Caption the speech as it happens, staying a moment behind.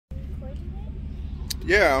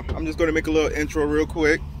yeah, I'm just gonna make a little intro real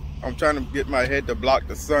quick. I'm trying to get my head to block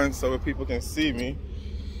the sun so that people can see me.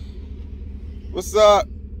 What's up,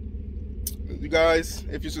 you guys?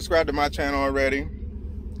 If you subscribe to my channel already,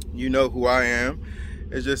 you know who I am.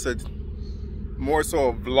 It's just a more so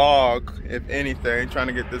a vlog, if anything, trying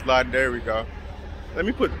to get this light. There we go. Let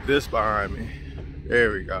me put this behind me.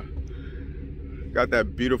 There we go. Got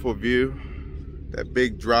that beautiful view, that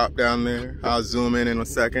big drop down there. I'll zoom in a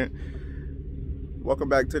second. Welcome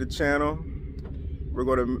back to the channel. We're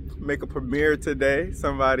going to make a premiere today.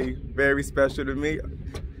 Somebody very special to me.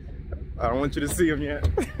 I don't want you to see him yet.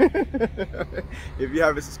 If you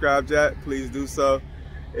haven't subscribed yet, please do so.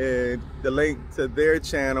 And the link to their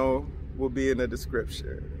channel will be in the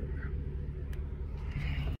description.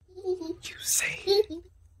 You say it,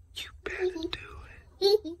 you better do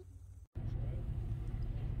it.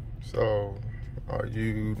 So, are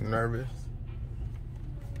you nervous?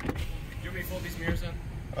 Do you want me to fold these mirrors in?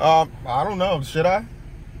 I don't know. Should I?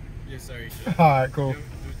 Yes, sir. You should. All right, cool.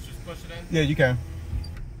 Just push it in? Yeah, you can.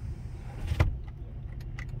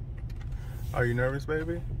 Are you nervous,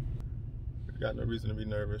 baby? You got no reason to be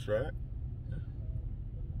nervous, right?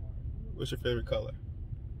 What's your favorite color?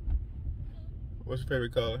 What's your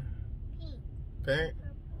favorite color? Pink.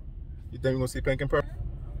 You think we're gonna see pink and purple?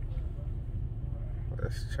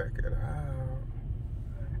 Let's check it out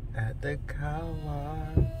at the car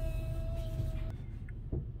wash.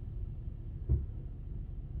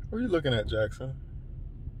 What are you looking at, Jackson?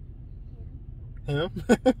 Him?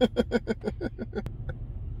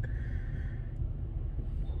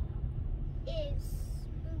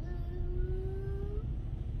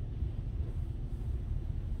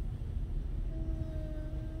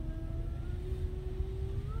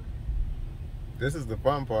 This is the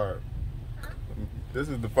fun part. This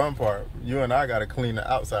is the fun part. You and I gotta clean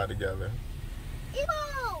the outside together.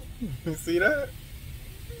 You see that?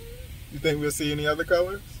 You think we'll see any other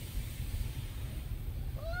colors?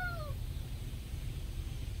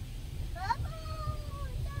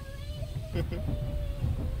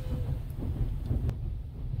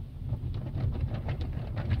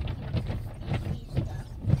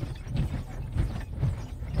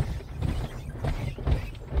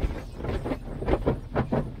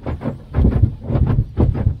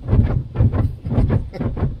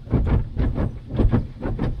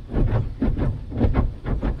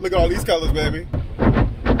 Look at all these colors, baby.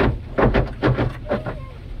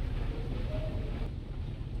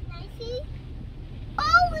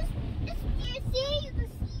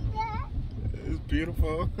 It's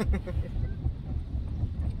beautiful.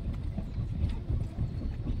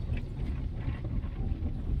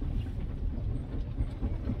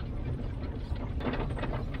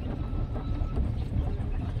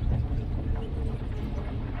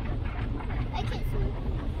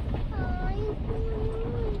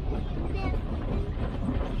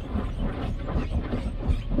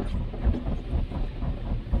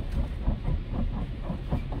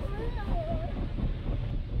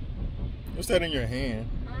 What's that in your hand?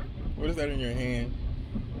 Huh? What is that in your hand?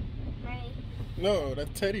 Right. No,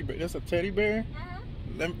 that's teddy bear. That's a teddy bear?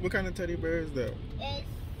 Uh-huh. What kind of teddy bear is that?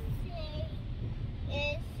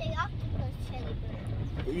 It's a octopus teddy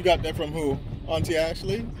bear. You got that from who? Auntie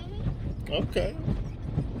Ashley? Mm-hmm. Okay.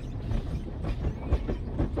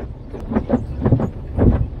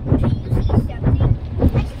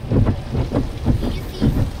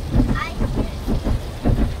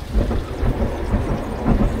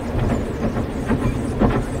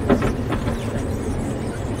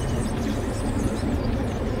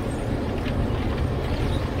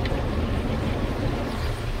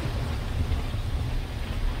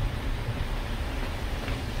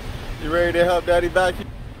 You ready to help Daddy back?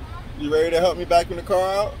 You ready to help me vacuum the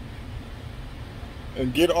car out?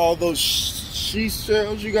 And get all those sheet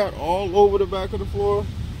shells you got all over the back of the floor?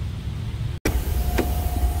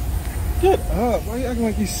 Get up. Why are you acting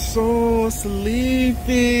like you're so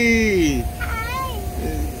sleepy?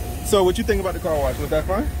 Hi. So what you think about the car wash? Was that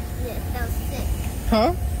fun? Yeah, that was sick.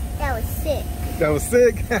 Huh? That was sick. That was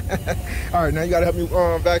sick? All right, now you gotta help me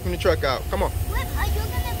vacuum the truck out. Come on. What, are you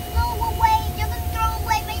gonna throw away? You're gonna throw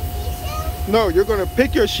away my seashells? No, you're gonna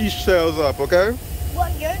pick your sheet shells up, okay?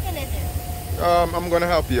 What you're gonna do? I'm gonna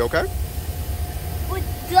help you, okay? With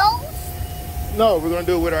those? No, we're gonna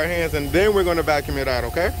do it with our hands and then we're gonna vacuum it out,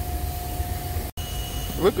 okay?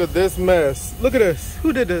 Look at this mess. Look at this.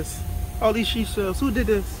 Who did this? All these sheet shells. Who did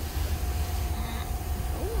this?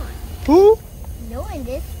 No one. Who? No one.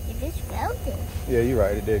 It just fell there. Yeah, you're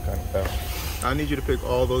right. It did kind of fell. I need you to pick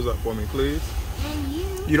all those up for me, please. And you?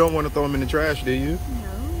 You don't want to throw them in the trash, do you? No.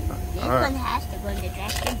 This one has to go in the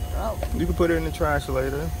trash and throw. You can put it in the trash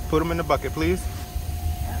later. Put them in the bucket, please.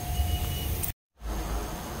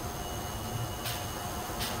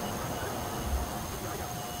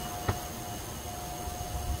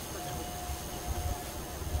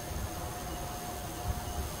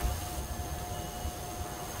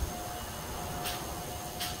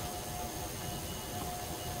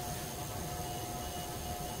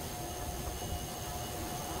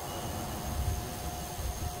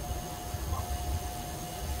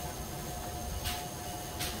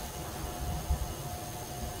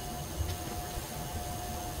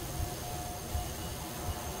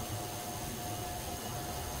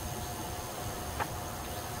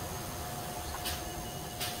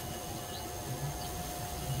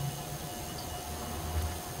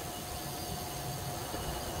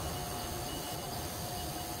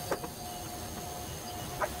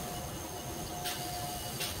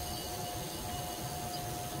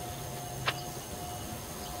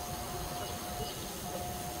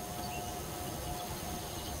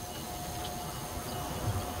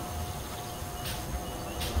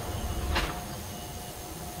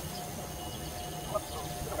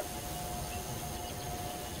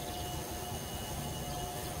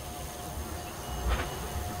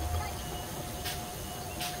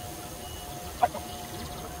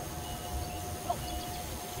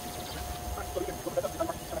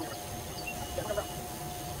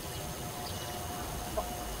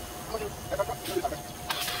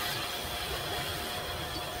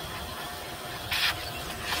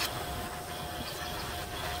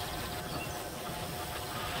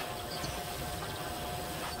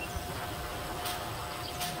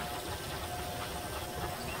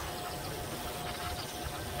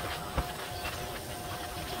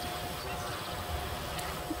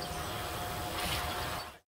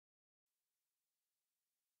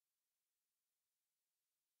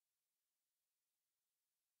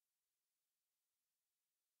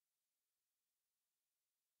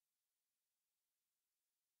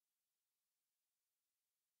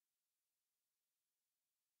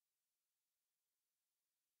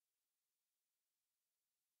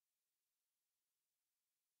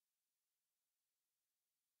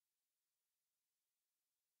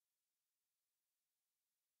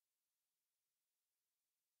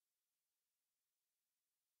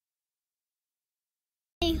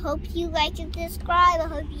 hope you like and subscribe. I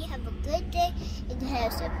hope you have a good day and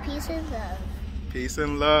have some peace and love. Peace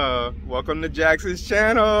and love. Welcome to Jackson's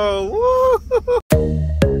channel. Woo!